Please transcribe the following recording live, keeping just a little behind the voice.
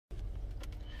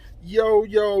Yo,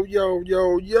 yo, yo,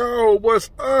 yo, yo, what's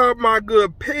up, my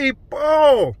good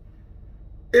people?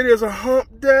 It is a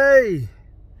hump day.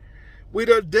 We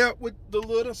done dealt with the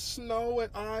little snow and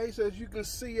ice, as you can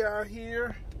see out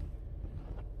here.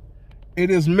 It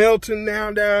is melting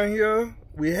now down here.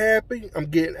 We happy. I'm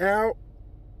getting out.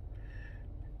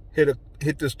 Hit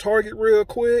this Target real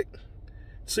quick.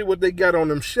 See what they got on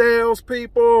them shelves,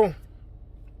 people.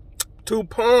 Too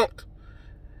pumped.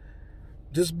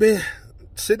 Just been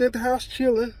sitting at the house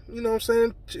chilling, you know what I'm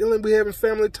saying? Chilling, we having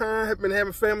family time, have been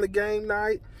having family game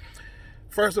night.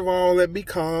 First of all, let me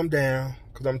calm down,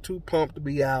 because I'm too pumped to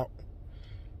be out.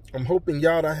 I'm hoping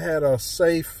y'all done had a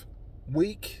safe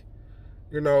week.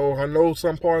 You know, I know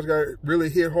some parts got really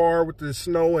hit hard with the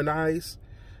snow and ice.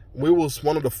 We was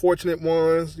one of the fortunate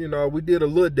ones, you know, we did a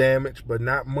little damage, but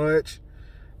not much.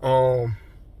 But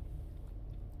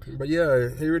yeah,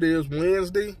 here it is,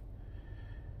 Wednesday.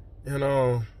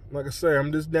 And like I say,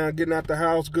 I'm just down getting out the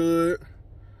house good.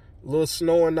 A little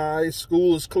snow and ice.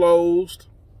 School is closed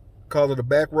because of the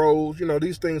back roads. You know,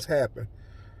 these things happen.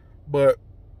 But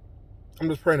I'm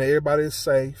just praying that everybody is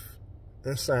safe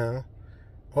and sound.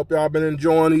 Hope y'all been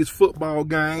enjoying these football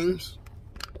games.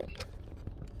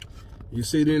 You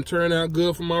see, it didn't turn out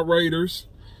good for my Raiders,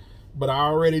 but I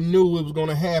already knew it was going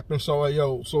to happen. So,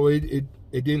 it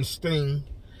didn't sting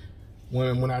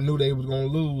when I knew they was going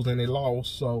to lose and they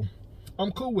lost. So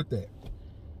I'm cool with that.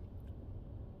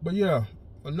 But yeah,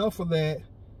 enough of that.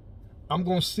 I'm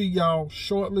going to see y'all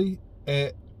shortly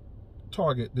at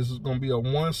Target. This is going to be a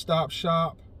one-stop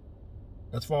shop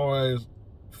as far as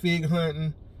fig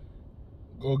hunting.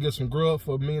 Go get some grub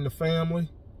for me and the family.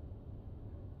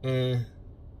 And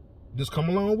just come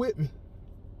along with me.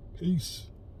 Peace.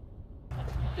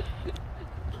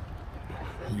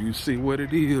 You see what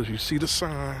it is. You see the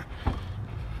sign.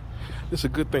 It's a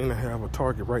good thing to have a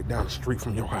Target right down the street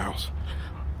from your house.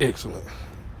 Excellent.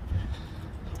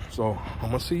 So,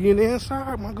 I'm going to see you in the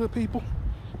inside, my good people.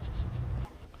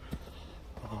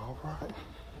 All right.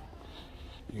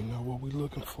 You know what we're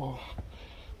looking for.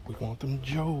 We want them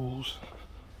Joes.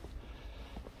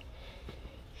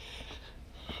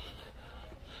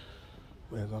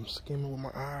 As I'm skimming with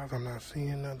my eyes, I'm not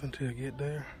seeing nothing till I get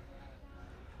there.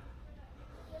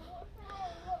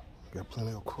 Got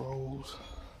plenty of crows.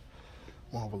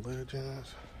 Marvel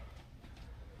Legends.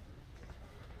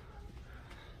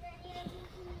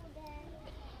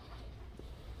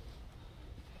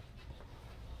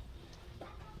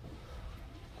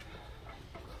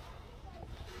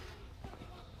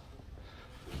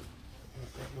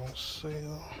 Anything on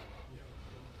sale?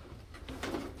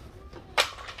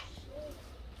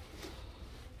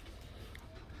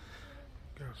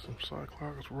 Got some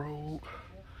Cyclops Rogue,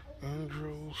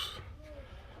 Andros.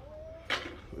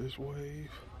 This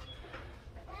wave.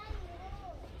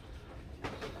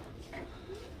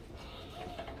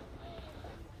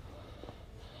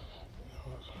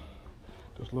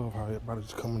 Just love how everybody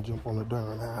just come and jump on the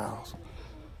darn house.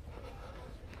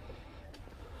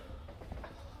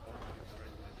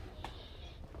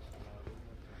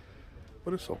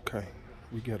 But it's okay.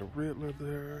 We got a Riddler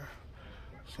there.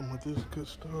 Some of this good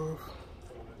stuff.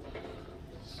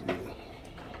 Let's see.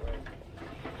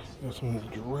 Got some of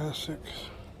the Jurassics.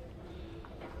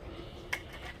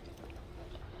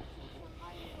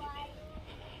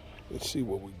 Let's see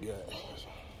what we got.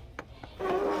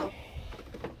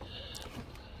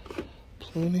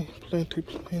 Plenty. I'm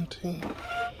just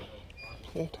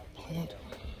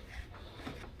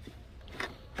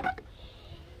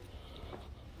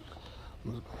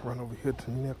gonna run over here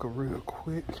to NECA real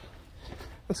quick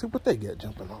and see what they got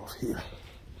jumping off here.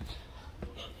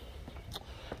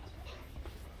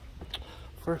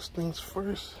 First things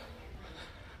first,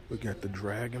 we got the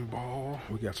Dragon Ball.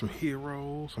 We got some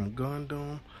Heroes, some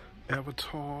Gundam,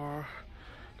 Avatar.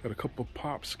 Got a couple of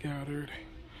Pop scattered.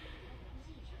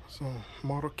 Some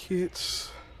model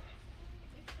kits.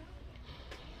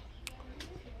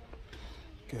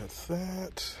 Got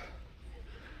that.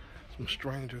 Some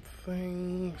Stranger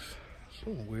Things.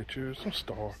 Some Witchers. Some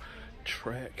Star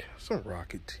Trek. Some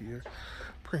Rocketeer.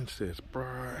 Princess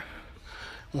Bride.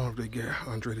 One of they got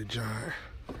Andre the Giant.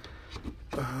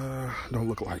 Don't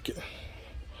look like it.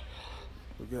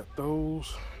 We got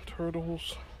those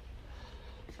turtles.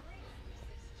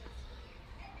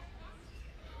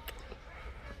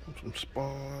 Some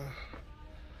Spawn.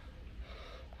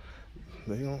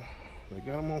 They got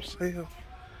them on sale.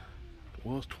 It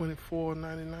was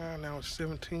 $24.99. Now it's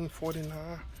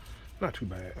 $17.49. Not too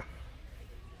bad.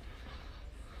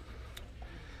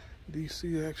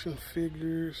 DC action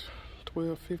figures,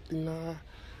 $12.59.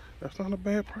 That's not a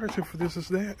bad price if this is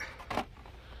that.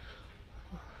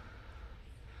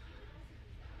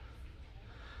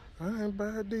 That ain't a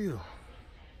bad deal.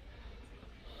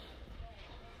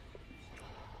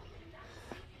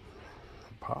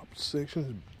 Pop section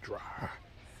is dry,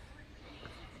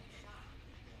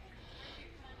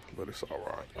 but it's all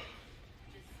right.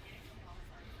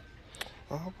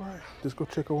 All right, let's go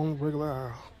check on the regular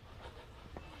aisle.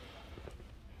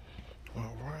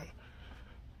 All right,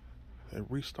 they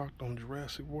restocked on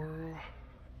Jurassic World.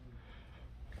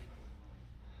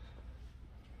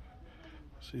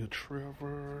 See a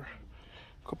Trevor,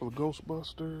 a couple of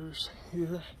Ghostbusters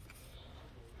here.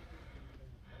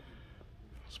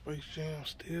 Space Jam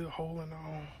still holding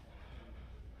on.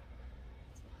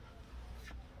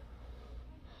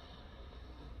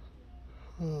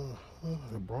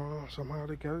 LeBron, somehow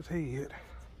they got his head.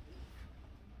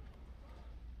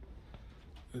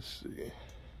 Let's see.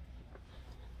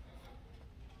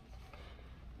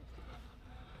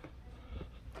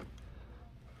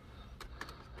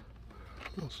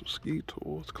 Some ski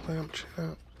toys, clam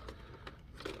champ.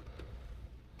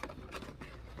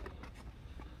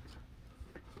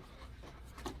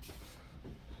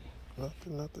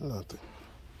 Nothing.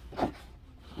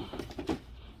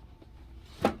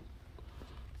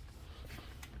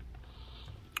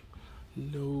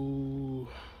 No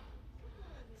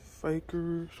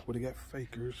fakers. What they got?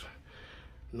 Fakers.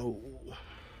 No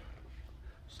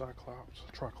Cyclops,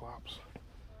 Triclops.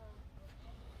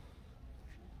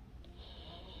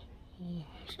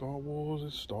 Star Wars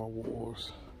is Star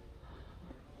Wars.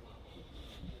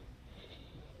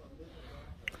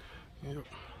 Yep.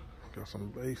 Got some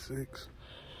basics.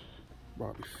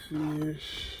 Bobby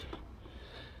Fish.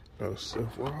 Got a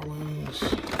Seth Rollins.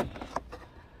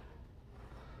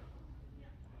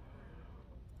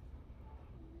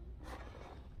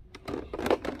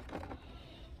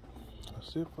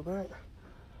 That's it for that.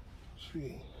 Let's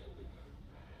see.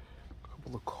 A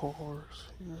couple of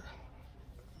cars here.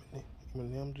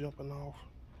 Eminem jumping off.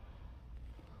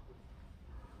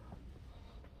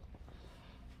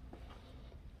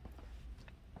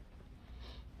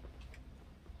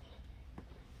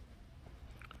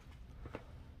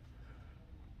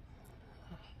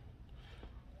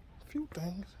 A few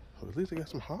things. Well, at least they got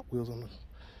some Hot Wheels on the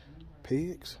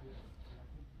pegs.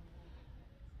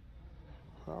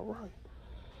 All right.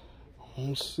 I'm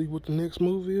gonna see what the next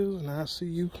move is, and I'll see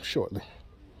you shortly.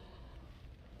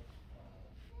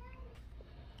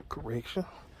 Correction.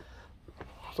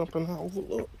 Something I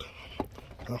overlooked.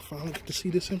 I finally get to see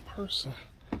this in person.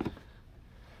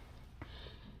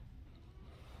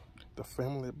 The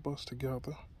family that bust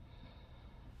together.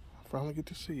 I finally get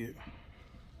to see it.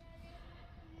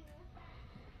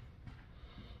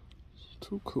 It's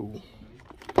too cool.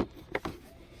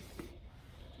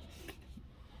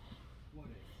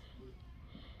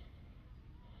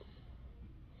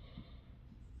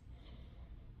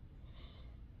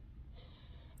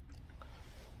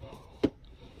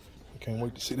 Can't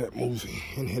wait to see that movie.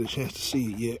 Ain't had a chance to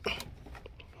see it yet.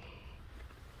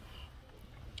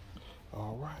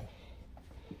 All right.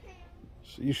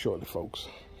 See you shortly, folks.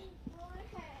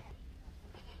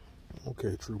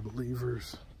 Okay, true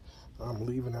believers. I'm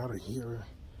leaving out of here.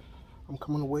 I'm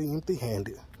coming away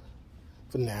empty-handed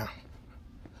for now.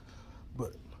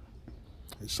 But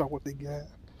they saw what they got.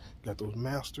 Got those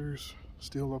masters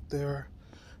still up there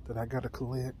that I got to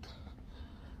collect.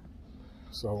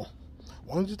 So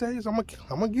one of these days, I'm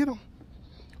gonna get them,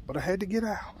 but I had to get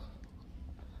out.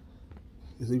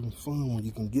 It's even fun when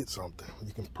you can get something, when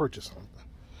you can purchase something.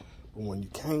 But when you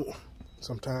can't,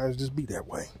 sometimes just be that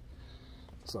way.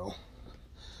 So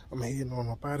I'm heading on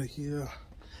up out of here.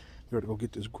 Ready to go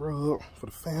get this grub for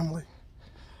the family.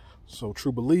 So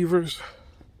true believers,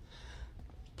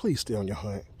 please stay on your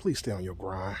hunt. Please stay on your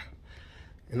grind.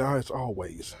 And as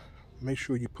always, make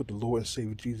sure you put the Lord and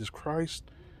Savior Jesus Christ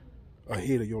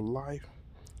ahead of your life.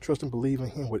 Trust and believe in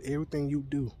Him with everything you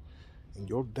do in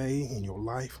your day, in your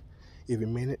life, every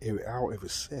minute, every hour, every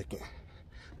second.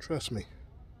 Trust me,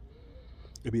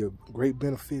 it'll be a great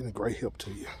benefit and a great help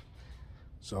to you.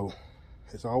 So,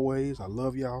 as always, I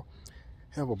love y'all.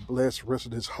 Have a blessed rest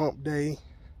of this hump day.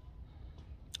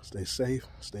 Stay safe,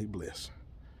 stay blessed.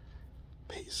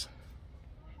 Peace.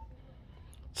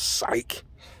 Psych.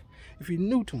 If you're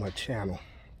new to my channel,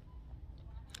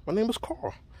 my name is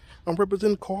Carl. I'm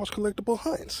representing Carl's Collectible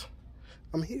Hunts.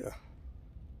 I'm here.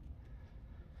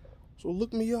 So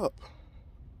look me up.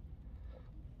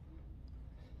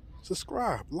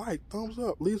 Subscribe, like, thumbs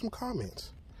up, leave some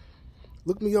comments.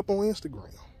 Look me up on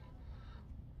Instagram.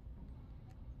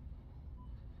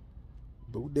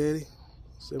 Boo Daddy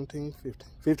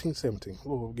 1517.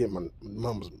 Oh, I'm getting my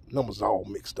numbers all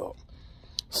mixed up.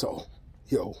 So,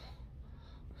 yo.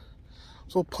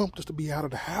 So pumped just to be out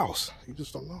of the house. You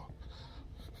just don't know.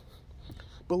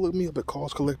 But look me up at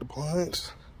Cars Collect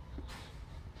Appliance.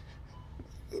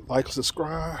 Like and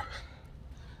subscribe.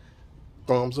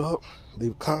 Thumbs up.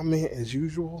 Leave a comment as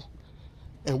usual.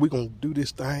 And we're going to do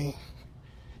this thing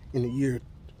in the year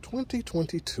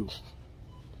 2022.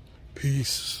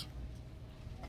 Peace.